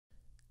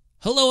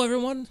Hello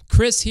everyone,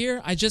 Chris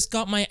here. I just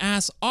got my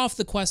ass off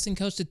the questing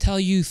couch to tell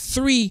you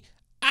 3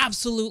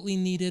 absolutely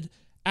needed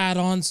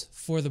add-ons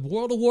for the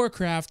World of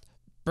Warcraft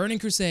Burning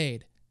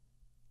Crusade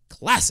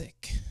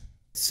Classic.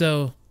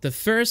 So the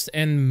first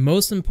and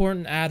most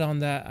important add-on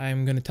that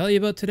I'm going to tell you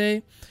about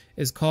today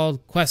is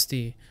called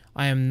Questy.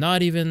 I am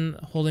not even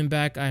holding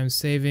back. I am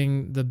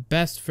saving the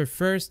best for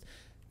first.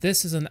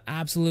 This is an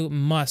absolute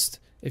must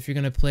if you're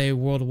going to play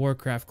World of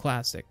Warcraft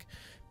Classic.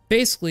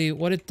 Basically,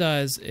 what it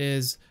does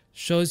is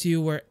shows you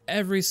where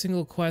every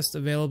single quest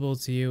available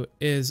to you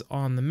is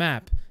on the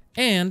map.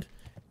 And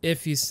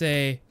if you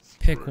say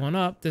pick one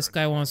up, this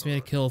guy wants me to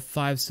kill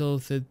 5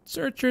 Silithid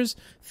Searchers,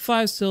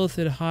 5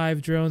 Silithid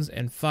Hive Drones,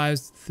 and 5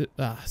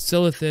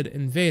 Silithid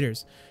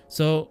Invaders.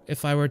 So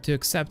if I were to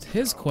accept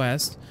his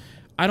quest,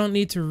 I don't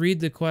need to read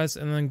the quest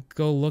and then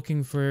go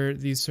looking for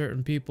these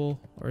certain people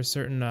or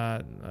certain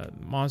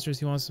monsters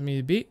he wants me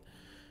to beat.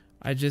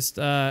 I just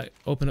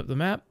open up the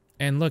map.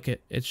 And look,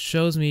 it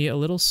shows me a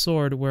little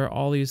sword where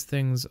all these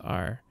things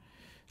are.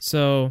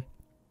 So,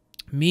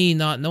 me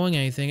not knowing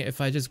anything,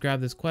 if I just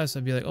grab this quest,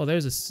 I'd be like, oh,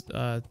 there's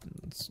a...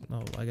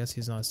 oh, I guess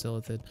he's not a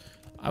Silithid.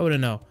 I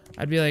wouldn't know.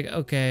 I'd be like,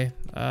 okay,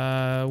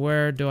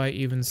 where do I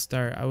even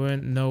start? I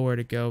wouldn't know where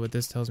to go, but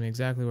this tells me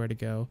exactly where to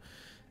go.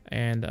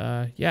 And,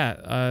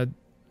 yeah,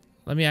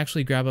 let me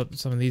actually grab up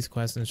some of these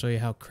quests and show you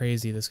how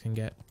crazy this can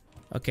get.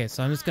 Okay,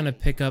 so I'm just going to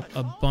pick up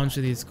a bunch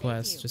of these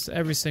quests. Just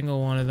every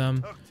single one of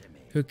them.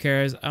 Who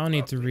cares? I don't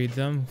need to read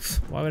them.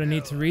 Why would I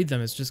need to read them?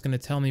 It's just going to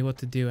tell me what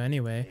to do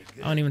anyway.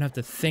 I don't even have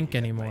to think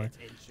anymore.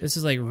 This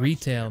is like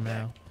retail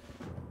now.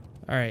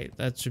 Alright,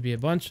 that should be a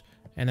bunch.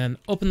 And then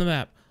open the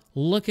map.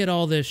 Look at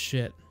all this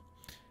shit.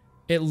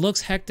 It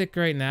looks hectic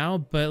right now,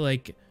 but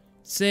like,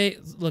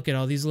 look at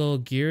all these little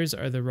gears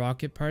are the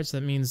rocket parts.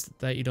 That means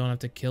that you don't have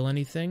to kill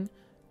anything.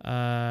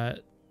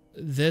 The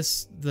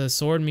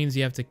sword means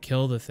you have to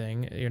kill the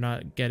thing. You're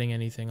not getting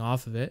anything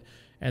off of it.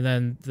 And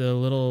then the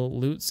little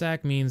loot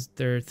sack means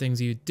there are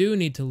things you do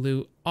need to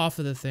loot off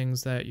of the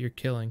things that you're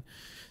killing.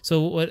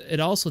 So what it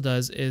also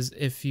does is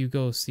if you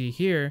go see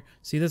here,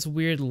 see this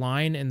weird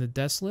line in the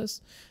death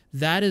list?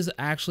 That is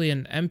actually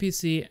an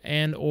NPC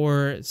and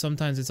or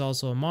sometimes it's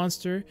also a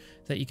monster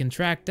that you can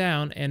track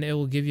down and it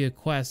will give you a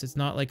quest. It's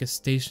not like a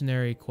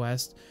stationary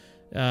quest.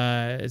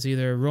 It's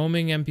either a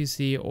roaming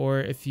NPC or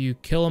if you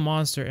kill a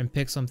monster and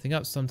pick something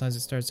up, sometimes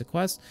it starts a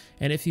quest.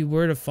 And if you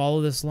were to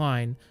follow this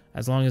line,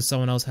 as long as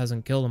someone else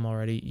hasn't killed them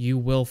already, you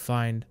will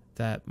find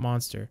that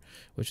monster,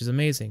 which is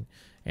amazing.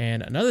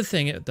 And another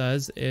thing it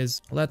does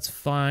is let's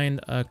find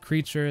a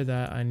creature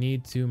that I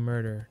need to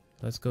murder.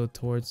 Let's go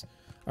towards...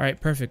 Alright,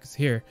 perfect. It's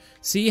here.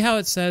 See how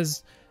it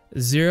says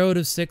 0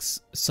 to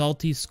 6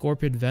 salty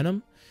scorpion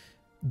venom?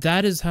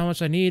 That is how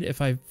much I need.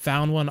 If I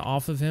found one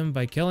off of him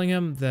by killing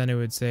him, then it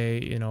would say,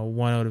 you know,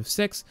 1 out of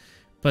 6.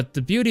 But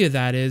the beauty of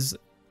that is,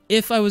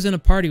 if I was in a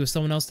party with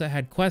someone else that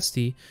had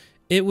Questy,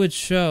 it would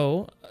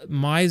show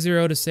my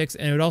 0 to 6,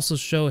 and it would also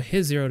show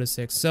his 0 to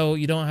 6. So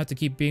you don't have to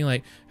keep being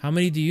like, how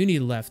many do you need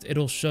left?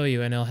 It'll show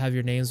you, and it'll have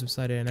your names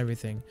beside it and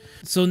everything.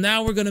 So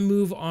now we're going to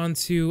move on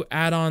to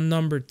add-on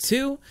number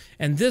 2.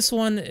 And this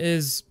one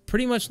is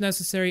pretty much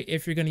necessary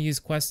if you're going to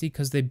use Questy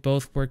because they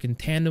both work in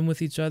tandem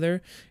with each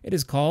other. It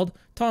is called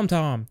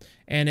TomTom.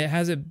 And it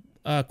has it...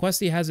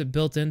 Questy has it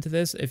built into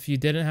this. If you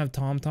didn't have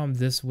TomTom,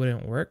 this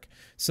wouldn't work.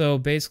 So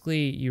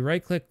basically, you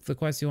right-click the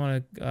quest you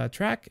want to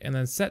track, and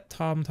then set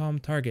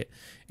TomTom target.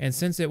 And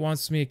since it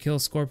wants me to kill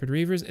Scorpion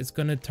Reavers, it's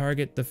going to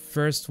target the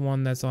first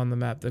one that's on the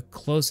map, the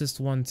closest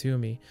one to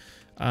me.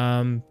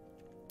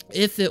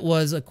 If it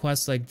was a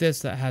quest like this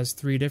that has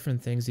 3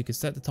 different things, you could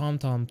set the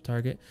TomTom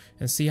target,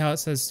 and see how it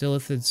says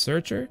Silithid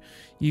Searcher?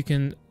 You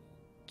can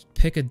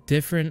pick a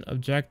different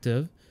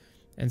objective,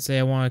 and say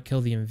I want to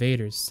kill the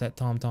invaders, set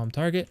TomTom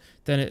target,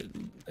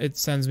 then it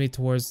sends me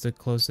towards the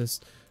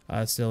closest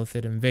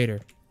Silithid invader.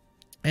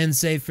 And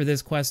say for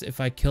this quest, if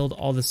I killed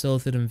all the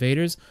Silithid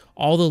invaders,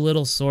 all the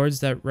little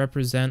swords that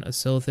represent a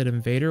Silithid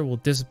invader will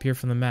disappear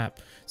from the map.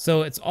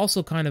 So it's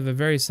also kind of a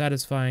very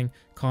satisfying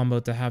combo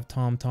to have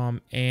TomTom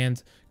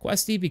and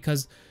Questy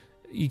because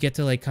you get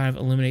to like kind of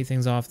eliminate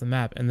things off the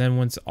map. And then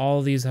once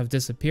all these have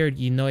disappeared,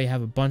 you know you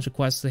have a bunch of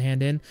quests to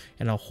hand in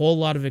and a whole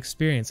lot of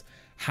experience.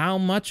 How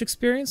much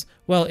experience?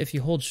 Well, if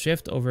you hold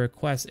shift over a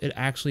quest, it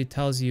actually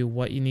tells you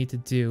what you need to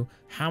do,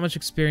 how much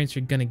experience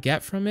you're going to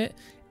get from it,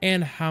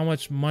 and how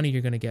much money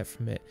you're going to get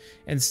from it.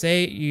 And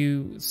say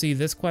you see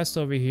this quest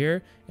over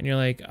here, and you're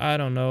like, I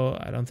don't know,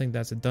 I don't think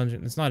that's a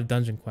dungeon. It's not a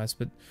dungeon quest,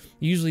 but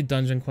usually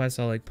dungeon quests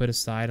I'll like put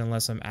aside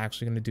unless I'm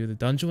actually going to do the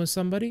dungeon with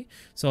somebody.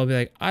 So I'll be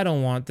like, I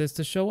don't want this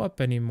to show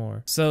up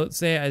anymore. So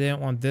say I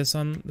didn't want this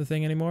on the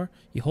thing anymore.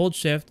 You hold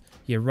shift,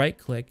 you right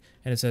click,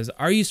 and it says,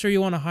 are you sure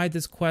you want to hide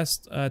this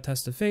quest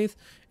test of faith?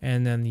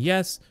 And then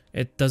yes,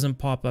 it doesn't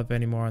pop up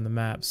anymore on the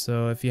map.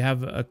 So if you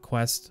have a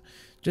quest,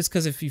 just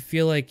because if you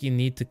feel like you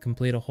need to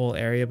complete a whole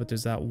area but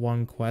there's that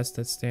one quest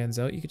that stands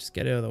out, you can just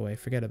get it out of the way,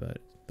 forget about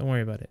it, don't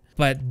worry about it.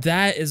 But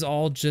that is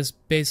all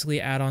just basically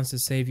add-ons to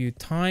save you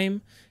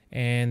time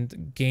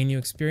and gain you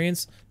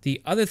experience.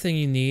 The other thing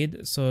you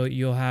need, so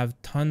you'll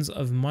have tons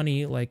of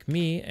money like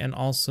me, and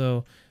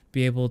also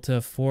be able to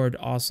afford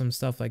awesome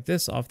stuff like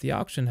this off the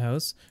auction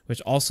house,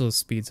 which also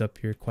speeds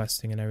up your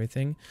questing and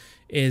everything,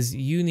 is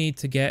you need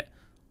to get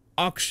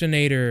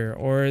Auctionator,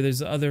 or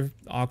there's other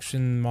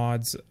auction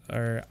mods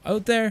are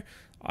out there.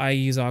 I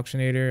use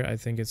Auctionator. I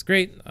think it's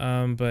great.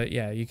 But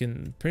yeah, you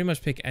can pretty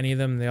much pick any of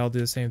them. They all do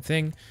the same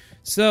thing.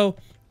 So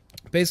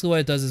basically what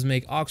it does is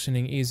make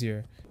auctioning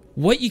easier.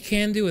 What you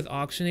can do with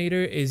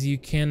Auctionator is you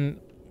can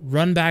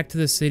run back to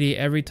the city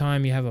every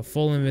time you have a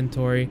full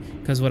inventory,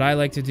 because what I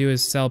like to do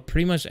is sell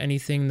pretty much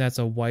anything that's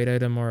a white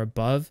item or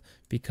above,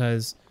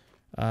 because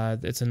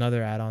it's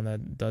another add-on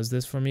that does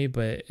this for me,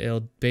 but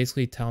it'll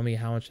basically tell me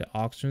how much it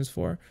auctions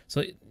for.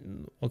 So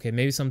okay,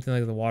 maybe something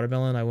like the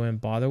watermelon I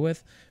wouldn't bother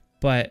with,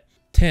 but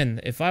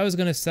tin, if I was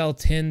going to sell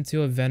tin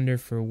to a vendor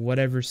for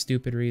whatever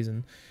stupid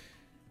reason,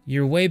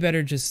 you're way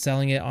better just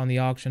selling it on the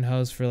auction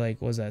house for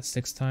like, what was that,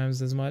 6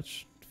 times as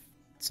much,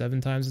 7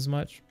 times as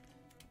much?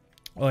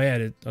 Oh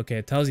yeah, okay,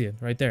 it tells you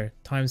right there,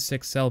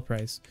 ×6 sell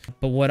price.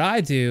 But what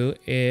I do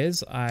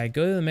is I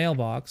go to the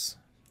mailbox,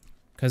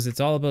 because it's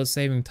all about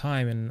saving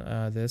time in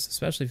this,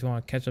 especially if you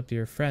want to catch up to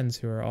your friends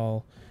who are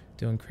all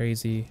doing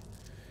crazy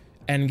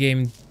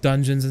endgame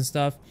dungeons and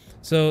stuff.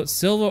 So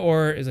silver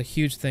ore is a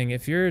huge thing.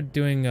 If you're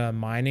doing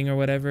mining or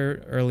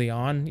whatever early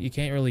on, you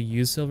can't really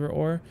use silver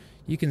ore.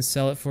 You can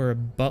sell it for a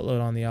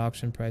buttload on the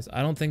auction price.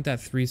 I don't think that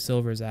 3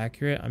 silver is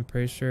accurate. I'm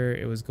pretty sure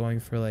it was going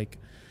for like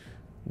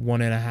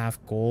 1.5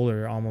 gold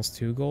or almost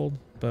 2 gold,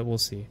 but we'll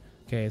see.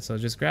 Okay, so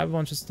just grab a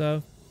bunch of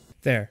stuff.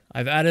 There,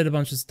 I've added a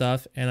bunch of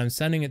stuff, and I'm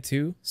sending it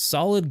to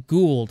Solid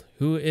Gould,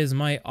 who is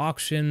my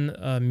auction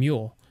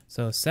mule.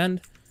 So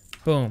send,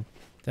 boom.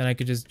 Then I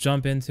could just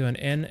jump into an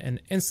inn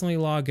and instantly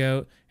log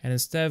out, and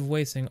instead of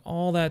wasting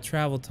all that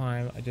travel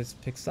time, I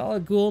just pick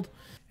Solid Gould,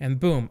 and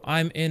boom,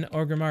 I'm in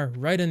Orgrimmar,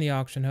 right in the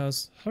auction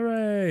house.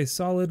 Hooray,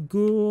 Solid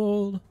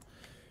Gould.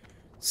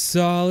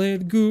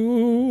 Solid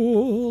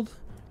Gould.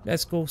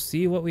 Let's go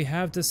see what we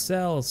have to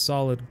sell,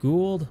 Solid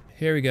Gould.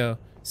 Here we go.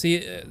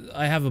 See,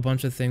 I have a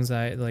bunch of things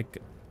I like.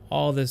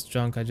 All this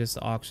junk I just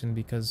auctioned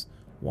because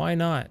why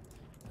not?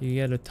 You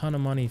get a ton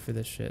of money for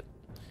this shit.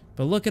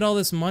 But look at all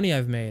this money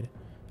I've made.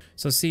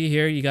 So see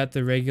here, you got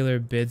the regular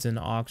bids and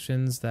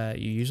auctions that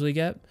you usually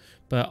get,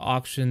 but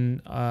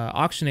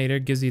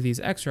Auctionator gives you these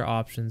extra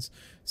options.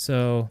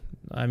 So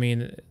I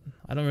mean,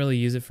 I don't really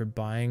use it for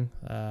buying.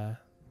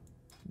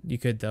 You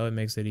could though, it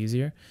makes it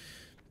easier.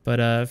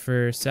 But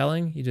for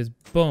selling, you just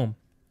boom.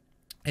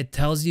 It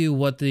tells you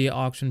what the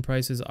auction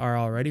prices are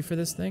already for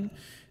this thing.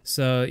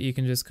 So you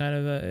can just kind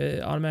of,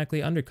 it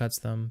automatically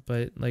undercuts them.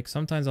 But like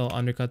sometimes I'll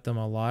undercut them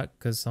a lot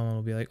because someone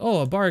will be like,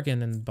 oh, a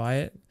bargain, and buy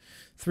it.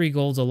 3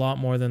 gold's a lot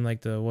more than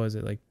like the, what is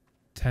it, like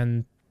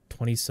 10,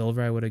 20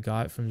 silver I would have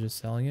got from just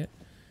selling it.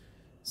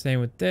 Same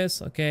with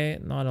this. Okay,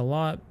 not a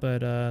lot,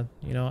 but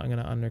you know, I'm going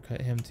to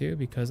undercut him too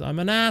because I'm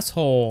an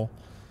asshole.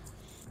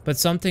 But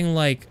something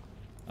like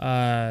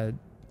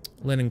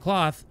linen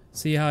cloth,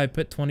 see how I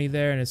put 20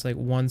 there and it's like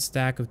 1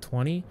 stack of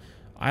 20?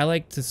 I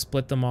like to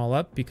split them all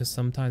up because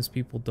sometimes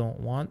people don't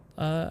want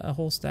a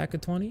whole stack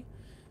of 20.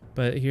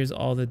 But here's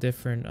all the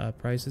different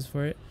prices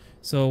for it.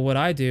 So what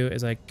I do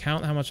is I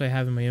count how much I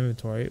have in my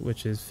inventory,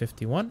 which is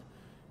 51.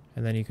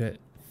 And then you put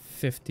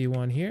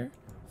 51 here.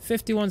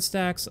 51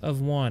 stacks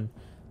of 1.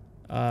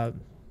 Come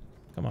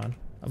on,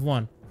 of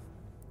 1.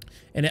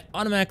 And it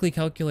automatically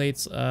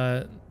calculates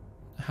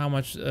how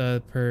much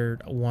per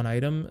 1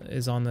 item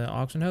is on the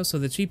auction house. So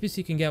the cheapest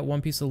you can get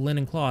 1 piece of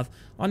linen cloth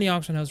on the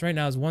auction house right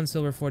now is 1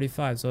 silver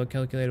 45. So it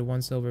calculated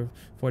 1 silver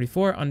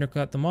 44,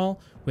 undercut them all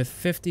with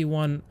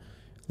 51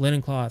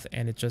 linen cloth,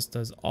 and it just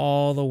does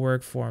all the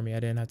work for me.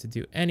 I didn't have to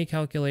do any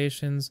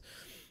calculations.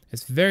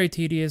 It's very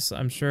tedious.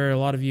 I'm sure a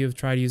lot of you have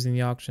tried using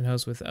the auction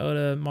house without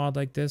a mod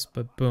like this,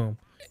 but boom.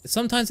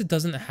 Sometimes it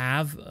doesn't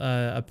have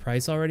a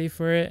price already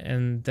for it,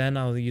 and then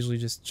I'll usually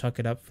just chuck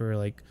it up for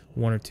like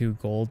 1 or 2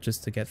 gold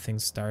just to get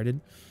things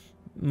started.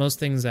 Most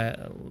things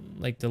at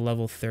like the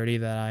level 30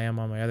 that I am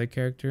on my other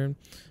character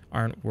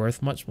aren't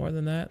worth much more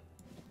than that.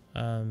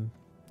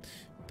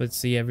 But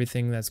see,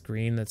 everything that's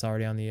green that's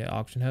already on the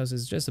auction house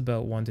is just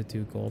about 1 to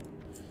 2 gold,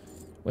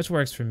 which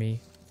works for me.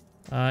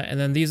 And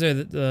then these are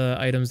the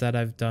items that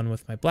I've done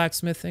with my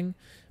blacksmithing.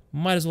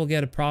 Might as well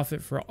get a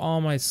profit for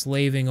all my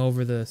slaving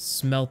over the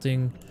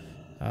smelting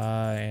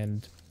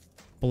and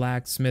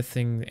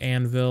blacksmithing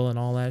anvil and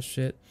all that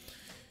shit.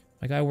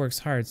 My guy works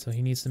hard, so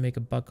he needs to make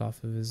a buck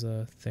off of his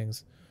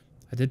things.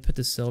 I did put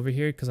the silver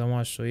here because I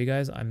want to show you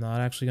guys. I'm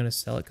not actually going to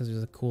sell it because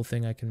there's a cool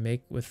thing I can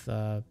make with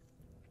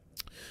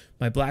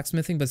my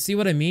blacksmithing. But see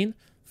what I mean?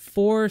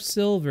 4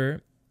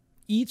 silver,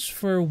 each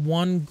for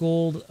 1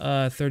 gold,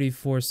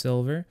 34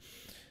 silver.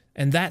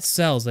 And that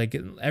sells. Like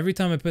every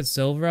time I put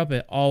silver up,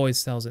 it always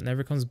sells. It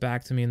never comes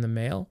back to me in the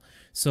mail.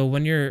 So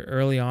when you're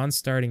early on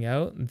starting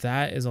out,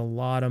 that is a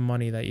lot of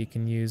money that you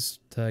can use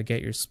to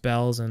get your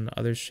spells and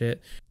other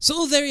shit.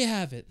 So there you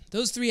have it.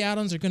 Those 3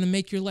 add-ons are going to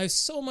make your life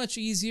so much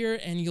easier,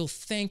 and you'll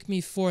thank me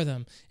for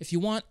them. If you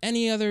want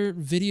any other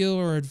video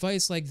or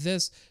advice like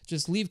this,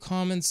 just leave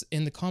comments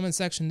in the comment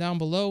section down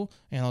below,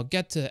 and I'll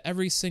get to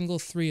every single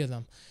 3 of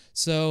them.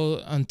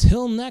 So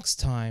until next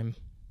time,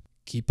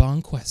 keep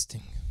on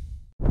questing.